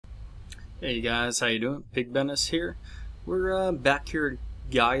Hey guys, how you doing? PigBenis here. We're back here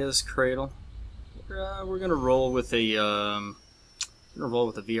at Gais Cradle. We're gonna roll with a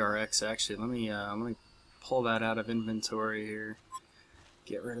VRX actually. Let me pull that out of inventory here.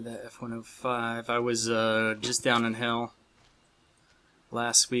 Get rid of that F105. I was just down in hell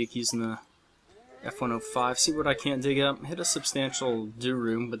last week using the F105. See what I can't dig up. Hit a substantial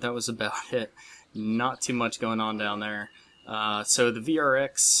duru, but that was about it. Not too much going on down there. So the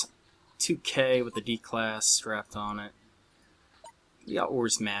VRX 2K with the D-Class strapped on it. We got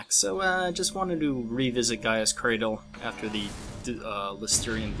ores max, so I just wanted to revisit Gais Cradle after the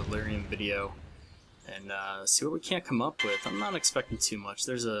Lister Delirium video and see what we can't come up with. I'm not expecting too much.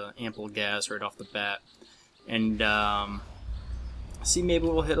 There's a ample gas right off the bat. And see, maybe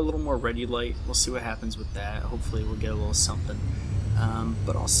we'll hit a little more Redulite. We'll see what happens with that. Hopefully we'll get a little something.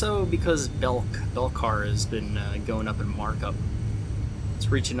 But also because Belkar has been going up in markup. It's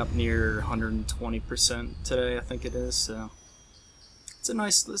reaching up near 120% today, I think it is. So it's a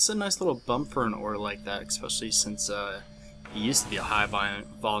nice little bump for an ore like that, especially since it used to be a high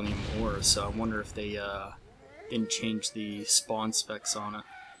volume ore. So I wonder if they didn't change the spawn specs on it.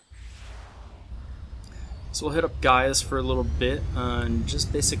 So we'll hit up Gaius for a little bit, and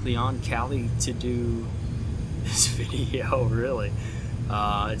just basically on Cali to do this video. Really,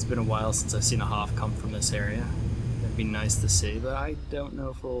 it's been a while since I've seen a hof come from this area. That'd be nice to see, but I don't know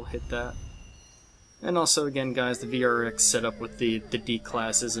if we'll hit that. And also, again, guys, the VRX setup with the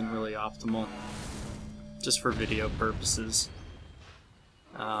D-Class isn't really optimal, just for video purposes.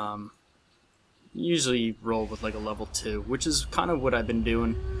 Usually roll with like a level 2, which is kind of what I've been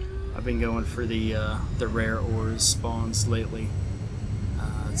doing. I've been going for the rare ores spawns lately.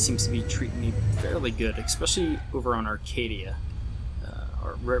 It seems to be treating me fairly good, especially over on Arcadia.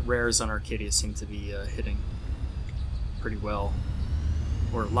 Our rares on Arcadia seem to be hitting pretty well,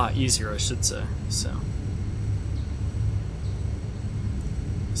 or a lot easier, I should say. So,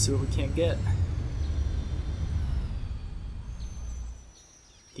 let's see what we can't get.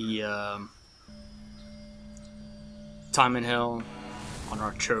 The time in hell on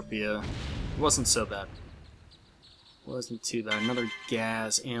Entropia wasn't so bad. Wasn't too bad. Another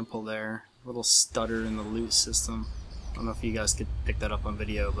gas ample there. A little stutter in the loot system. I don't know if you guys could pick that up on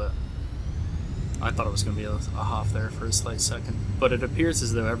video, but I thought it was going to be a hof there for a slight second. But it appears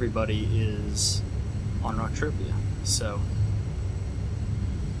as though everybody is on Entropia. So,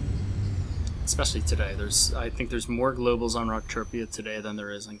 especially today. I think there's more globals on Entropia today than there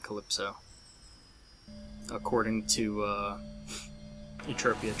is in Calypso, according to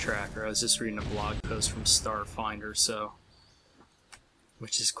Entropia Tracker. I was just reading a blog post from Starfinder, so,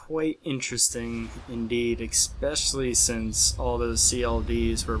 which is quite interesting indeed, especially since all those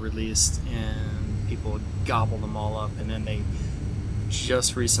CLDs were released and people gobbled them all up, and then they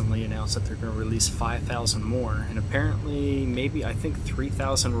just recently announced that they're going to release 5,000 more, and apparently maybe I think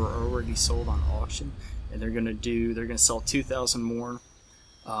 3,000 were already sold on auction, and they're going to sell 2,000 more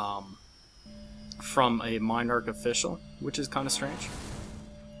from a Minarch official, which is kind of strange.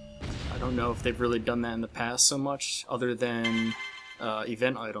 I don't know if they've really done that in the past so much, other than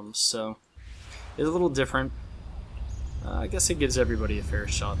event items, so it's a little different. I guess it gives everybody a fair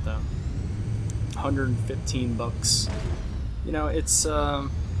shot though. 115 bucks. You know, it's the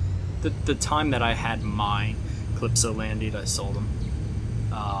time that I had my Calypso Landed, I sold them.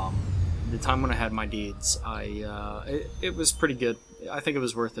 The time when I had my deeds, it was pretty good. I think it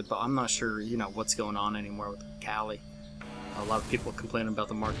was worth it, but I'm not sure, you know, what's going on anymore with Cali. A lot of people complain about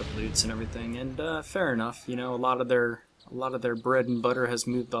the markup loots and everything, and fair enough. You know, a lot of their bread and butter has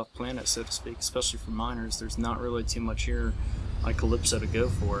moved off planet, so to speak, especially for miners. There's not really too much here on Calypso to go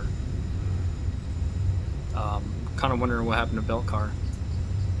for. Kind of wondering what happened to Belkar.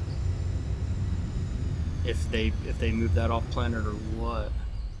 If they moved that off planet or what.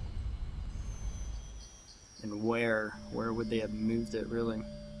 And where would they have moved it, really?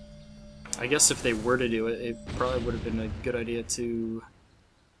 I guess if they were to do it, it probably would have been a good idea to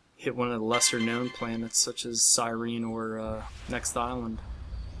hit one of the lesser known planets such as Cyrene or Next Island.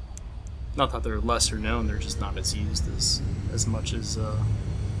 Not that they're lesser known, they're just not as used as much as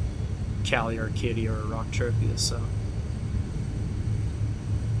Cali, Arcadia, or Entropia, so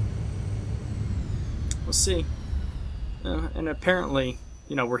we'll see. And apparently,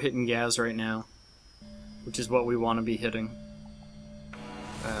 you know, we're hitting gas right now, which is what we want to be hitting.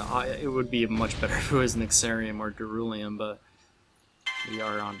 It would be much better if it was Nixarium or Durulium, but we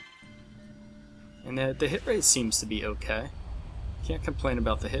are on. And the hit rate seems to be okay. Can't complain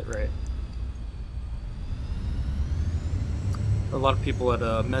about the hit rate. A lot of people had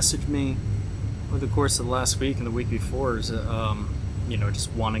messaged me over the course of the last week and the week before you know,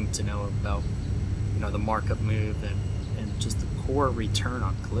 just wanting to know about, you know, the markup move and just the poor return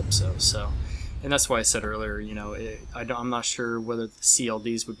on Calypso. So, and that's why I said earlier, you know, I'm not sure whether the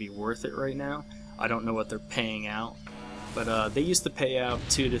CLDs would be worth it right now. I don't know what they're paying out, but they used to pay out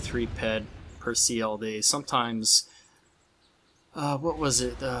 2 to 3 ped per CLD. Sometimes, what was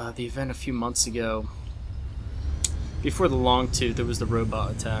it? The event a few months ago, before the long tooth, there was the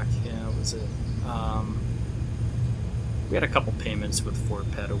robot attack. Yeah, what was it? We had a couple payments with 4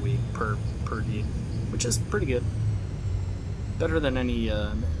 ped a week per deed, which is pretty good. Better than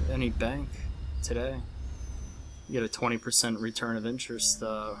any bank today. You get a 20% return of interest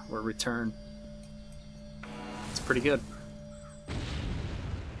or return. It's pretty good.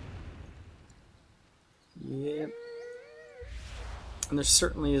 Yep. And there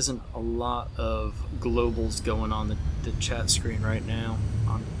certainly isn't a lot of globals going on the chat screen right now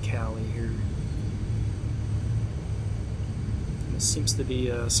on Cali here. It seems to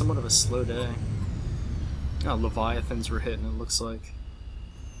be somewhat of a slow day. Oh, Leviathans were hitting, it looks like.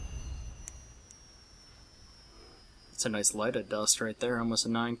 It's a nice light of dust right there, almost a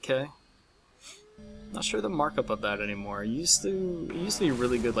 9K. Not sure the markup of that anymore. It used to be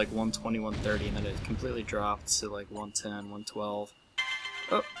really good, like 120, 130, and then it completely dropped to like 110, 112.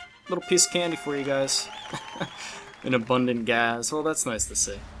 Oh, little piece of candy for you guys. An abundant gas. Well, that's nice to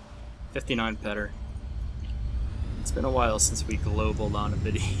see. 59 petter. It's been a while since we globaled on a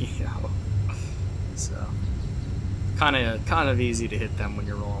video. So, kind of easy to hit them when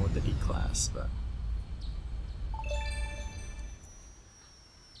you're rolling with the D class, but.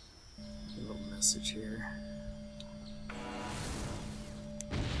 A little message here.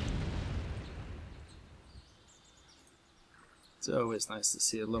 It's always nice to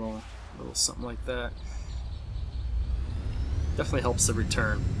see a little something like that. Definitely helps the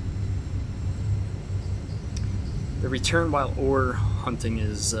return. The return while ore hunting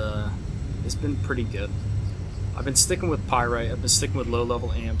has been pretty good. I've been sticking with Pyrite. I've been sticking with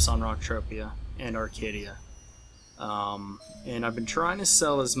low-level amps on Rocktropia and Arcadia. And I've been trying to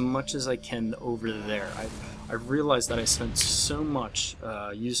sell as much as I can over there. I've realized that I spent so much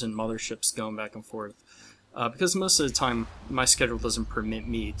using motherships going back and forth. Because most of the time, my schedule doesn't permit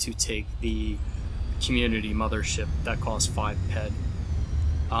me to take the community mothership that costs 5 ped.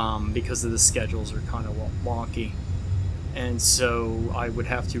 Because of the schedules are kind of wonky. And so I would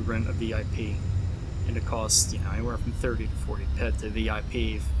have to rent a VIP. And it costs, you know, anywhere from 30 to 40 ped to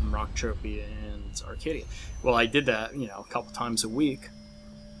VIP from Rocktropia and Arcadia. Well, I did that, you know, a couple times a week.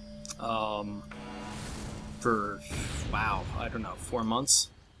 For, wow, I don't know, 4 months.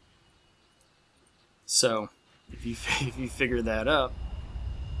 So, if you figure that up,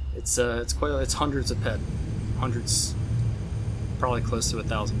 it's hundreds of ped, hundreds, probably close to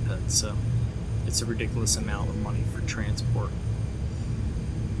 1,000 ped. So, it's a ridiculous amount of money for transport.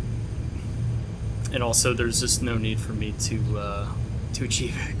 And also, there's just no need for me to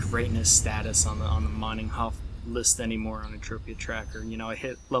achieve a greatness status on the mining hof list anymore on Entropia Tracker. You know, I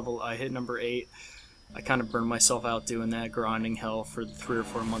hit number 8. I kind of burned myself out doing that, grinding hell for the 3 or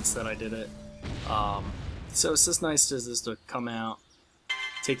 4 months that I did it. So it's just nice just to come out,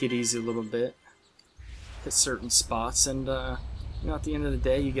 take it easy a little bit, hit certain spots, and you know, at the end of the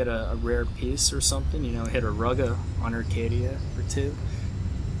day, you get a rare piece or something. You know, hit a Rugga on Arcadia for 2.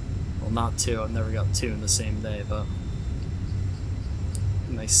 Well, not 2. I've never got 2 in the same day, but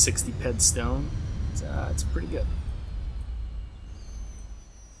a nice 60 ped stone. It's pretty good.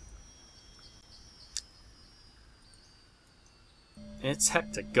 And it's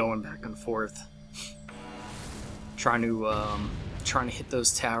hectic going back and forth, trying to hit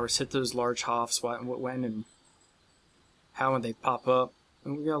those towers, hit those large hofs. When and how when they pop up.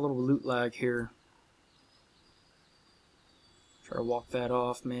 And we got a little loot lag here. Try to walk that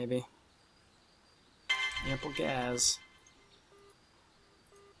off, maybe. Ample gas.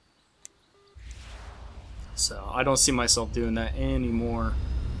 So I don't see myself doing that anymore.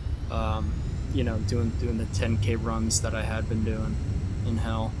 You know, doing the 10K runs that I had been doing in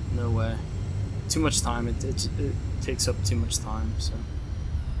hell. No way. Too much time. It takes up too much time. So.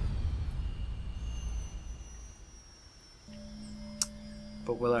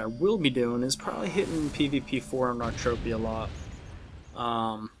 But what I will be doing is probably hitting PvP4 on Rocktropia a lot.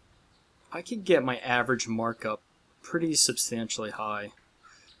 I could get my average markup pretty substantially high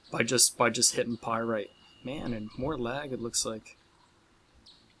by just hitting Pyrite. Man, and more lag it looks like.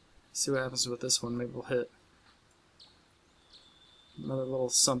 See what happens with this one. Maybe we'll hit another little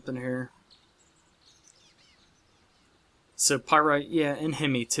something here. So Pyrite, yeah, and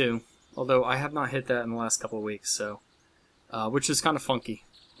Hemi too. Although I have not hit that in the last couple of weeks, so which is kind of funky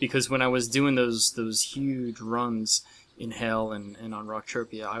because when I was doing those huge runs in Hell and on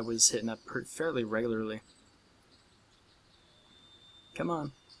Rocktropia, I was hitting that fairly regularly. Come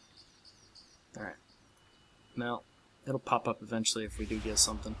on. Alright. Well, it'll pop up eventually if we do get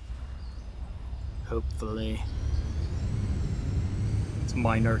something. Hopefully. It's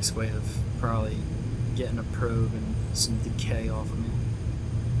Minarch's way of probably getting a probe and some decay off of me.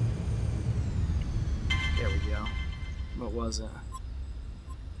 There we go. What was it?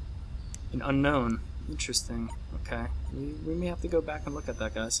 An unknown. Interesting. Okay. We may have to go back and look at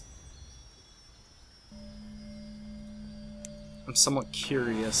that, guys. I'm somewhat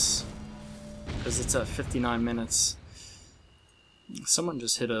curious, because it's at 59 minutes. Someone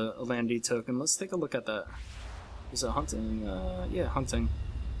just hit a landee token. Let's take a look at that. Is it hunting? Yeah, hunting.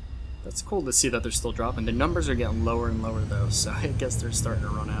 That's cool to see that they're still dropping. The numbers are getting lower and lower, though, so I guess they're starting to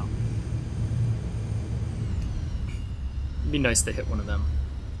run out. It'd be nice to hit one of them.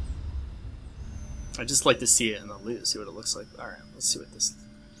 I'd just like to see it in the loot, see what it looks like. Alright, let's see what this...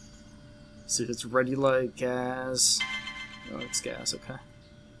 See if it's Redulite, Gazz... Oh, it's Gazz, okay.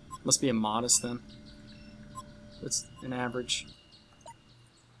 Must be a modest then. What's an average?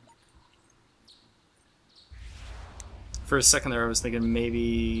 For a second there I was thinking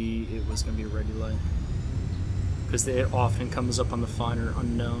maybe it was going to be a Redulite. Because it often comes up on the finer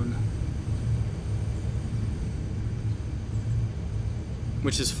unknown.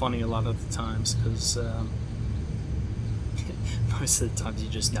 Which is funny a lot of the times, because most of the times you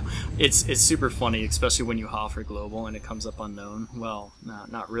just know. It's super funny, especially when you hover global and it comes up unknown. Well,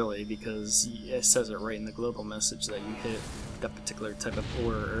 not really, because it says it right in the global message that you hit that particular type of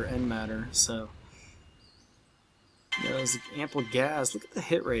ore or end matter. So, yeah, there's ample gas. Look at the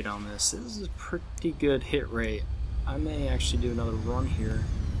hit rate on this. This is a pretty good hit rate. I may actually do another run here.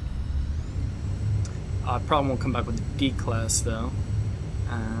 I probably won't come back with the D class though.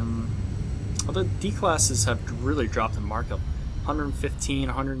 Although D classes have really dropped in markup. 115,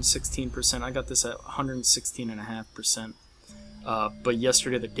 116%. I got this at 116.5%. But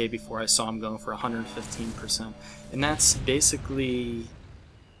yesterday, the day before, I saw them going for 115%, and that's basically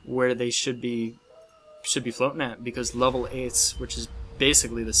where they should be floating at, because level 8s, which is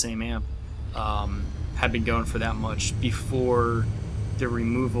basically the same amp, had been going for that much before the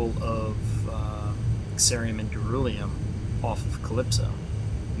removal of Xerium and Durulium off of Calypso.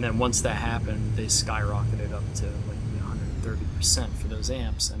 And then once that happened, they skyrocketed up to like 130% for those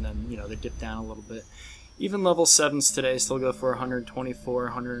amps, and then they dipped down a little bit. Even level 7s today still go for 124,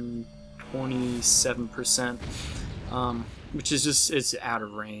 127%, which is just, it's out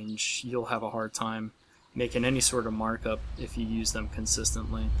of range. You'll have a hard time making any sort of markup if you use them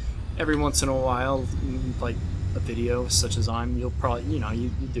consistently. Every once in a while, like a video such as you'll probably,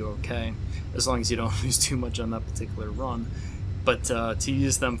 you do okay, as long as you don't lose too much on that particular run. But to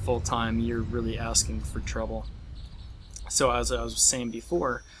use them full time, you're really asking for trouble. So as I was saying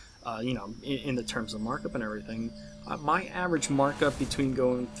before, in the terms of markup and everything, my average markup between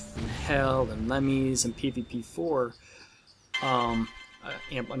going from Hell and Lemmies and PvP4,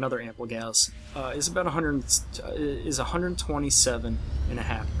 another ample gas, is about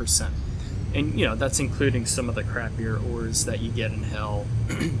 127.5%. And that's including some of the crappier ores that you get in Hell,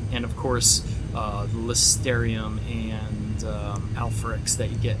 and of course the Listerium and Alpharix that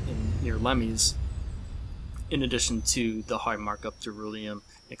you get in your Lemmies, in addition to the high markup Durulium,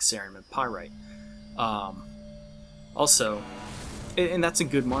 Xerium, and Pyrite. Also, and that's a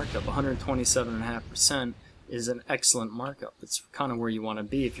good markup. 127.5% is an excellent markup. It's kind of where you want to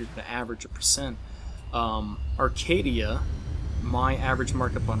be if you're going to average a percent. Arcadia, my average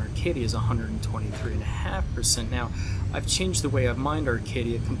markup on Arcadia is 123.5%. Now, I've changed the way I've mined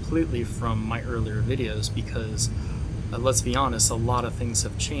Arcadia completely from my earlier videos because, let's be honest, a lot of things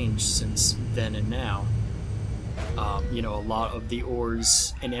have changed since then and now. A lot of the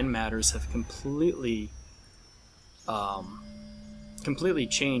ores and end matters have completely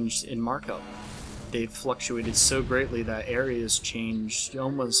changed in markup. They've fluctuated so greatly that areas change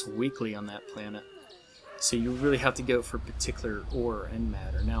almost weekly on that planet. So you really have to go for particular ore and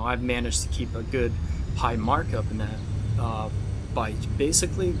matter. Now, I've managed to keep a good high markup in that by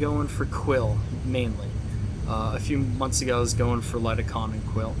basically going for Quill, mainly. A few months ago, I was going for Liticon and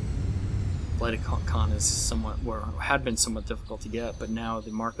Quill. Liticon is had been somewhat difficult to get, but now the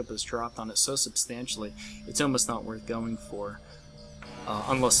markup has dropped on it so substantially, it's almost not worth going for.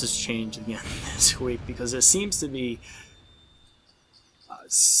 Unless it's changed again this week, because it seems to be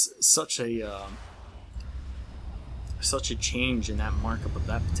such a change in that markup of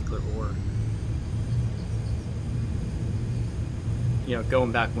that particular ore.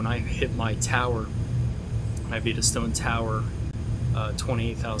 Going back when I hit my tower, my Vita Stone Tower,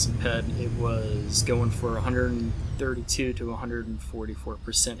 28,000 ped, it was going for 130% 132 to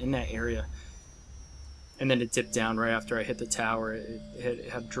 144% in that area. And then it dipped down right after I hit the tower. It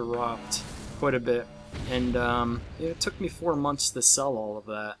had dropped quite a bit. And it took me 4 months to sell all of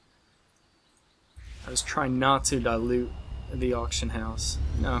that. I was trying not to dilute the auction house.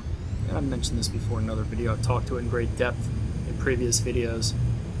 No, I've mentioned this before in another video. I've talked to it in great depth in previous videos.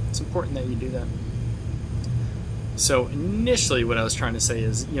 It's important that you do that. So initially what I was trying to say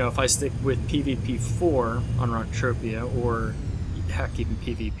is, you know, if I stick with PvP4 on Rocktropia, or heck, even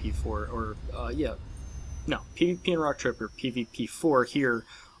PvP4, or PvP and Rocktropia, or PvP4 here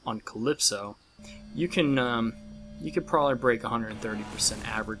on Calypso, you could probably break 130%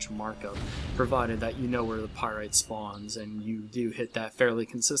 average markup, provided that you know where the pyrite spawns and you do hit that fairly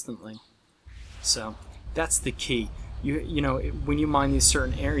consistently. So that's the key. You know, when you mine these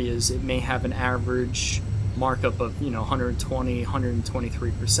certain areas, it may have an average markup of, you know, 120,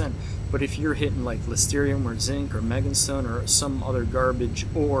 123%, but if you're hitting like Listerium or zinc or Meganstone or some other garbage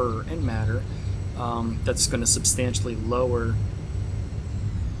ore and matter, that's going to substantially lower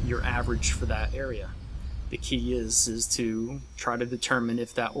your average for that area. The key is to try to determine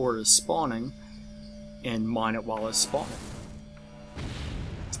if that ore is spawning and mine it while it's spawning.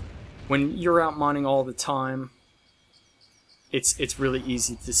 When you're out mining all the time, it's really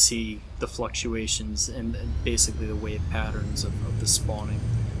easy to see the fluctuations and basically the wave patterns of the spawning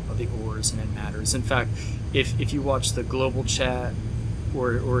of the ores and matters. In fact, if you watch the global chat,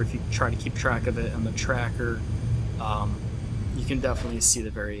 or if you try to keep track of it on the tracker, you can definitely see the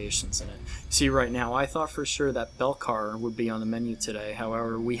variations in it. See, right now, I thought for sure that Belkar would be on the menu today.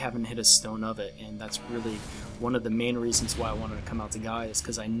 However, we haven't hit a stone of it, and that's really one of the main reasons why I wanted to come out to Gais,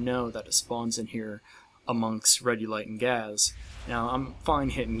 because I know that it spawns in here amongst Redulite and Gazz. Now, I'm fine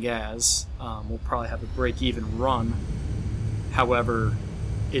hitting Gazz. We'll probably have a break-even run. However,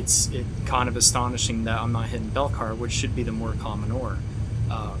 it's kind of astonishing that I'm not hitting Belkar, which should be the more common ore.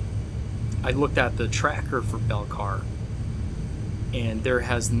 I looked at the tracker for Belkar, and there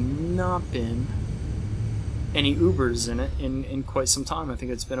has not been any Ubers in it in quite some time. I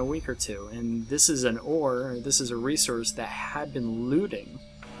think it's been a week or two. And this is an ore, this is a resource that had been looting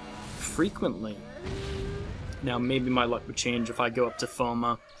frequently. Now, maybe my luck would change if I go up to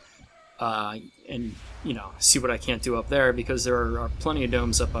Foma and, you know, see what I can't do up there, because there are plenty of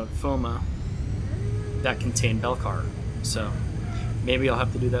domes up at Foma that contain Belkar. So maybe I'll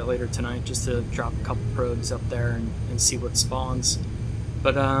have to do that later tonight, just to drop a couple probes up there and see what spawns.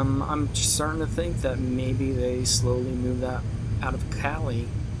 But I'm starting to think that maybe they slowly move that out of Cali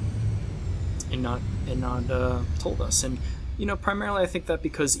and not told us. And, you know, primarily I think that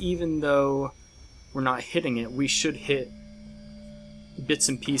because even though we're not hitting it, we should hit bits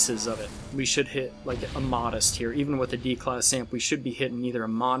and pieces of it. We should hit like a modest here. Even with a D-class amp, we should be hitting either a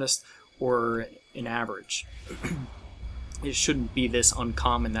modest or an average. It shouldn't be this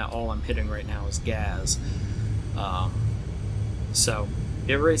uncommon that all I'm hitting right now is Gazz. So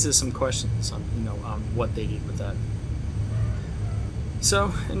it raises some questions on, you know, on what they did with that.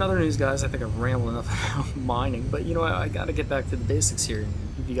 So, in other news, guys, I think I've rambled enough about mining, but you know, I gotta get back to the basics here and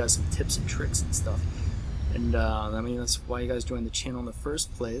give you guys some tips and tricks and stuff. And I mean, that's why you guys joined the channel in the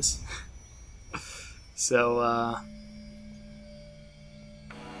first place. So,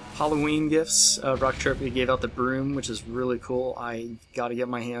 Halloween gifts. Rocktropia gave out the broom, which is really cool. I gotta get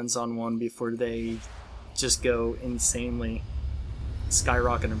my hands on one before they just go insanely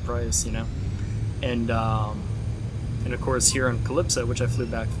skyrocket in price, you know. And of course, here on Calypso, which I flew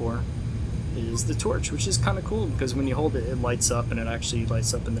back for, is the torch, which is kind of cool because when you hold it, it lights up, and it actually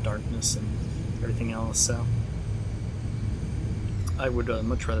lights up in the darkness and everything else. So I would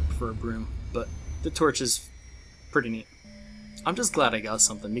much rather prefer a broom, but the torch is pretty neat. I'm just glad I got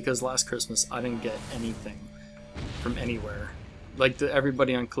something, because last Christmas I didn't get anything from anywhere. Like,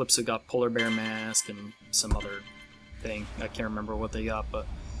 everybody on Calypso got polar bear mask and some other thing. I can't remember what they got, but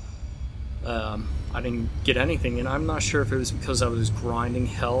I didn't get anything, and I'm not sure if it was because I was grinding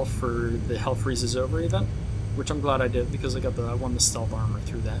hell for the Hell Freezes Over event, which I'm glad I did, because I won the stealth armor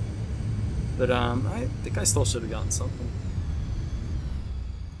through that. But I think I still should have gotten something.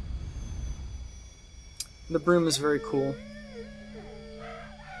 The broom is very cool.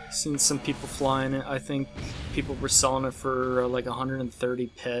 Seen some people flying it. I think people were selling it for like 130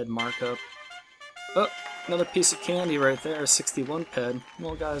 ped markup. Oh, another piece of candy right there, 61 ped.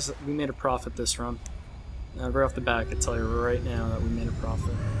 Well, guys, we made a profit this run. Right off the bat, I can tell you right now that we made a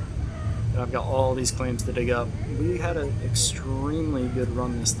profit. And I've got all these claims to dig up. We had an extremely good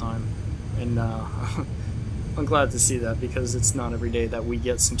run this time, and I'm glad to see that, because it's not every day that we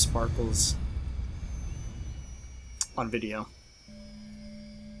get some sparkles on video.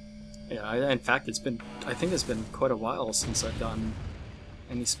 Yeah, in fact, I think it's been quite a while since I've gotten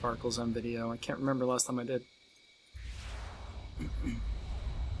any sparkles on video. I can't remember last time I did.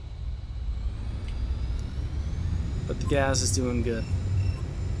 But the gas is doing good.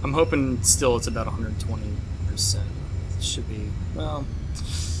 I'm hoping still it's about 120%. It should be, well,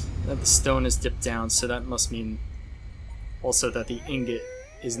 that the stone is dipped down, so that must mean also that the ingot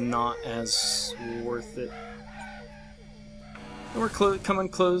is not as worth it. And we're coming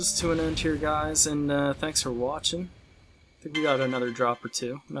close to an end here, guys, and thanks for watching. I think we got another drop or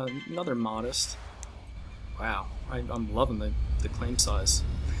two. Another modest. Wow, I'm loving the claim size.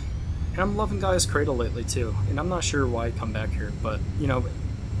 And I'm loving Gais Cradle lately, too. And I'm not sure why I come back here, but, you know,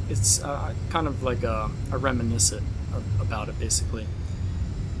 it's kind of like a reminiscent about it, basically.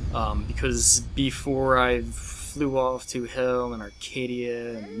 Because before I flew off to Hell and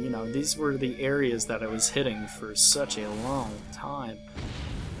Arcadia, and, you know, these were the areas that I was hitting for such a long time.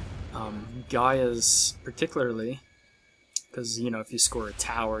 Gaia's particularly, because, you know, if you score a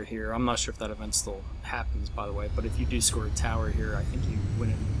tower here, I'm not sure if that event still happens, by the way, but if you do score a tower here, I think you win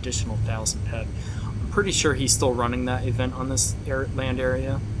an additional 1,000 pet. I'm pretty sure he's still running that event on this land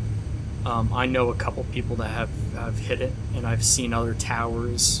area. I know a couple people that have hit it, and I've seen other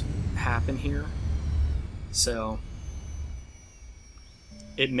towers happen here. So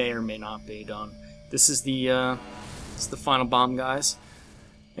it may or may not be done. This is the final bomb, guys.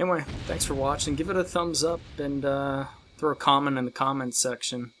 Anyway, thanks for watching. Give it a thumbs up and throw a comment in the comments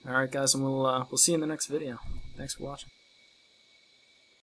section. All right, guys, and we'll see you in the next video. Thanks for watching.